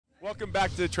Welcome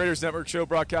back to the Traders Network show,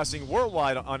 broadcasting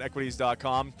worldwide on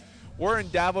equities.com. We're in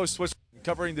Davos, Switzerland,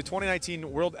 covering the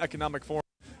 2019 World Economic Forum.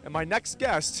 And my next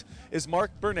guest is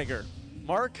Mark Berninger.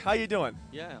 Mark, how you doing?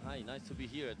 Yeah, hi, nice to be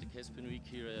here at the Caspian Week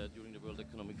here during the World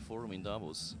Economic Forum in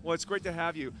Davos. Well, it's great to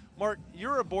have you. Mark,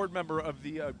 you're a board member of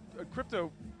the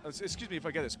excuse me if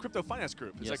I get this, Crypto Finance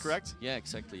Group, is that correct? Yeah,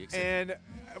 exactly. And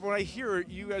when I hear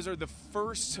you guys are the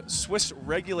first Swiss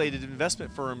regulated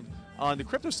investment firm on the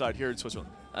crypto side here in Switzerland.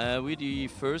 We're the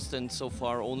first and so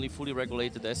far only fully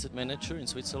regulated asset manager in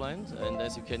Switzerland, and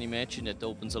as you can imagine, it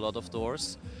opens a lot of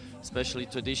doors, especially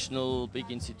traditional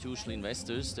big institutional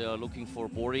investors. They are looking for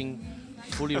boring,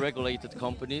 fully regulated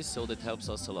companies, so that helps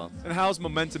us a lot. And how's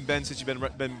momentum been since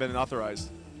you've been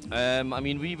authorized?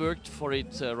 We worked for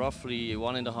it roughly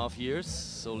 1.5 years,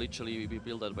 so literally we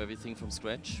built up everything from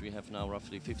scratch. We have now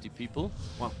roughly 50 people.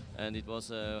 Wow. And it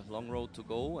was a long road to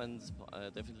go, and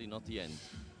definitely not the end.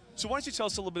 So why don't you tell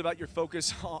us a little bit about your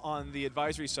focus on the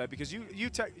advisory side, because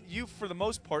you for the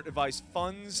most part advise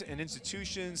funds and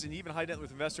institutions and even high net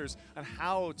worth investors on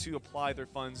how to apply their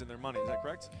funds and their money, is that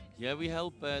correct? Yeah, we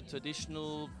help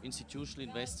traditional institutional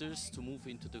investors to move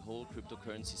into the whole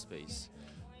cryptocurrency space.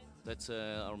 That's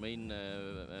our main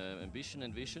ambition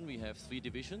and vision. We have 3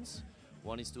 divisions.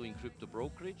 One is doing crypto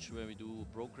brokerage, where we do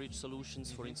brokerage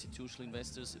solutions for institutional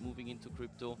investors moving into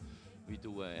crypto. We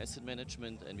do asset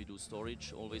management, and we do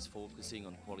storage, always focusing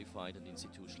on qualified and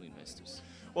institutional investors.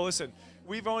 Well, listen,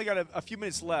 we've only got a few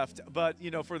minutes left, but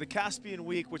for the Caspian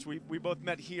Week, which we both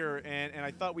met here, and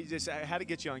I thought I had to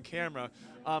get you on camera.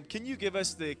 Can you give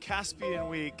us the Caspian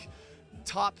Week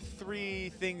top 3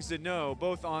 things to know,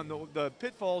 both on the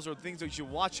pitfalls or things that you should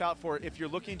watch out for if you're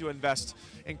looking to invest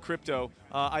in crypto,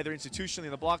 either institutionally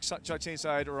on the blockchain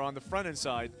side or on the front end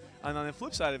side? And on the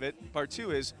flip side of it, part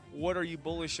 2 is, what are you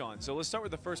bullish on? So let's start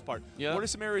with the first part. Yeah. What are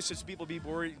some areas that people be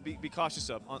cautious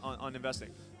of on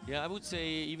investing? Yeah, I would say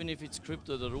even if it's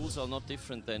crypto, the rules are not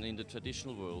different than in the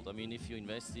traditional world. I mean, if you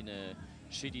invest in a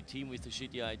shitty team with a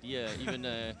shitty idea, even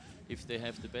if they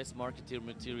have the best marketing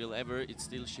material ever, it's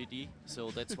still shitty.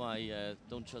 So that's why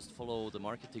don't just follow the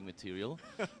marketing material.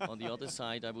 On the other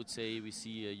side, I would say we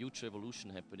see a huge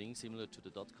revolution happening, similar to the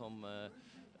dot-com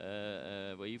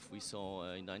wave we saw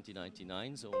in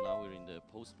 1999. So now we're in the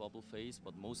post-bubble phase,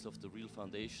 but most of the real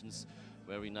foundations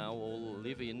where we now all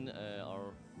live in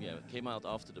came out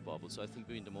after the bubble. So I think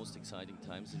we're in the most exciting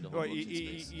times in the whole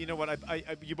space. You know what?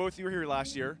 You were here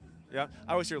last year. Yeah,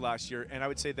 I was here last year, and I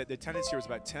would say that the attendance here was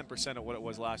about 10% of what it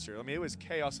was last year. I mean, it was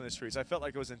chaos in the streets. I felt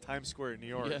like I was in Times Square in New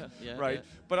York, right? Yeah.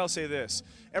 But I'll say this.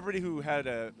 Everybody who had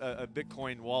a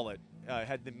Bitcoin wallet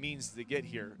had the means to get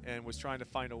here and was trying to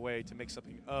find a way to make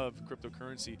something of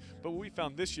cryptocurrency. But what we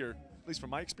found this year, at least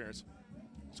from my experience,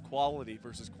 it's quality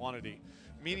versus quantity.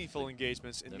 Meaningful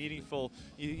engagements and meaningful.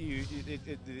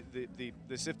 The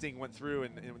sifting went through,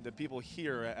 and the people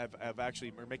here have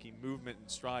actually are making movement and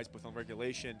strides both on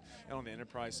regulation and on the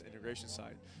enterprise integration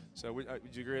side. So would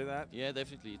you agree with that? Yeah,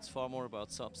 definitely. It's far more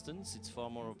about substance. It's far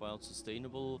more about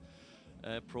sustainable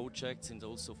projects, and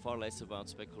also far less about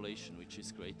speculation, which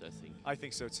is great, I think. I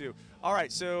think so too. All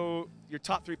right, so your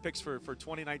top 3 picks for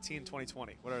 2019 and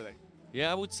 2020, what are they?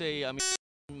 Yeah, I would say, I'm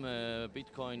a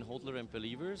Bitcoin hodler and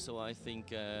believer, so I think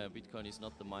Bitcoin is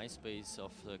not the MySpace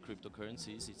of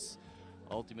cryptocurrencies. It's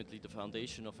ultimately the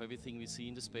foundation of everything we see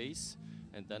in the space.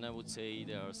 And then I would say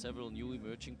there are several new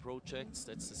emerging projects.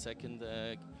 That's the second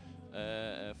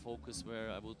focus where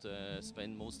I would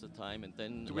spend most of the time. And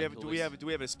then do we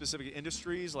have a specific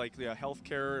industries like the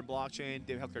healthcare and blockchain,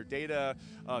 healthcare data,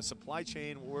 supply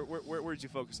chain? Where did you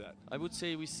focus at? I would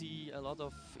say we see a lot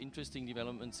of interesting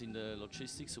developments in the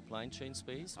logistics supply chain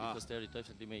space, because there it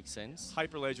definitely makes sense.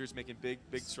 Hyperledger is making big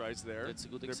strides there. That's a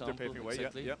good example. They're paving the way.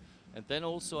 Exactly. Yep. And then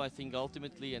also I think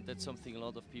ultimately, and that's something a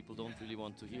lot of people don't really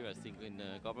want to hear, I think in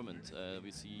government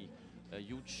we see a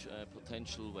huge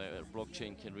potential where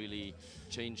blockchain can really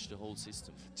change the whole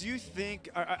system. Do you think,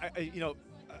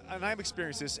 and I've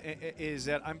experienced this, is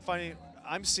that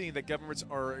I'm seeing that governments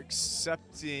are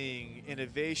accepting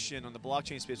innovation on the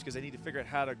blockchain space because they need to figure out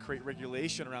how to create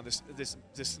regulation around this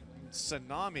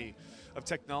tsunami of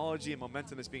technology and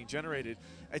momentum that's being generated.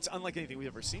 It's unlike anything we've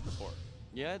ever seen before.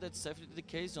 Yeah, that's definitely the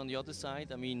case. On the other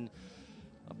side, I mean,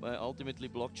 ultimately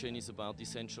blockchain is about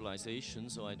decentralization,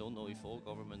 so I don't know if all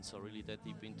governments are really that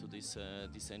deep into this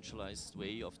decentralized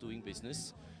way of doing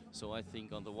business. So I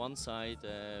think on the one side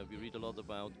we read a lot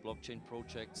about blockchain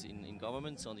projects in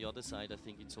governments. On the other side, I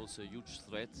think it's also a huge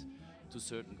threat to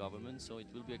certain governments, so it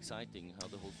will be exciting how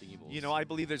the whole thing evolves. I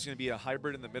believe there's going to be a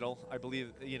hybrid in the middle. I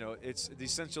believe, it's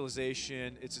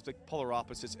decentralization, it's like polar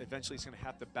opposites. Eventually it's going to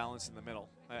have to balance in the middle.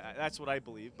 That's what I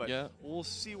believe, but we'll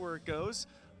see where it goes.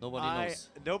 Nobody knows.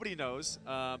 Nobody knows.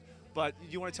 But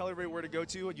you want to tell everybody where to go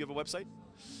to? Do you have a website?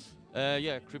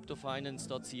 Yeah,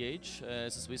 cryptofinance.ch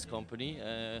is a Swiss company.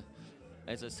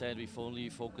 As I said, we've only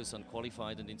focused on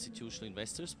qualified and institutional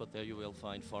investors, but there you will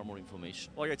find far more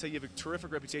information. Well, I got to tell you, you have a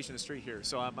terrific reputation in the street here,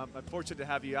 so I'm fortunate to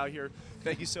have you out here.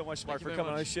 Thank you so much, Mark, for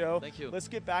coming on the show. Thank you. Let's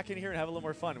get back in here and have a little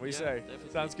more fun. What do you say?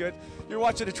 Definitely. Sounds good? You're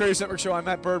watching the Traders Network Show. I'm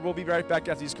Matt Bird. We'll be right back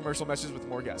after these commercial messages with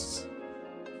more guests.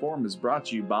 Forum is brought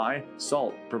to you by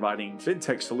Salt, providing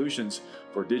fintech solutions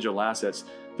for digital assets.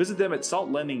 Visit them at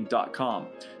saltlending.com.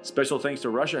 Special thanks to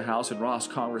Russia House and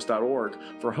RossCongress.org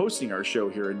for hosting our show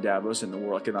here in Davos in the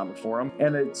World Economic Forum.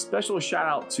 And a special shout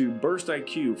out to Burst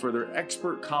IQ for their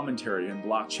expert commentary in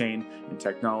blockchain and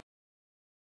technology.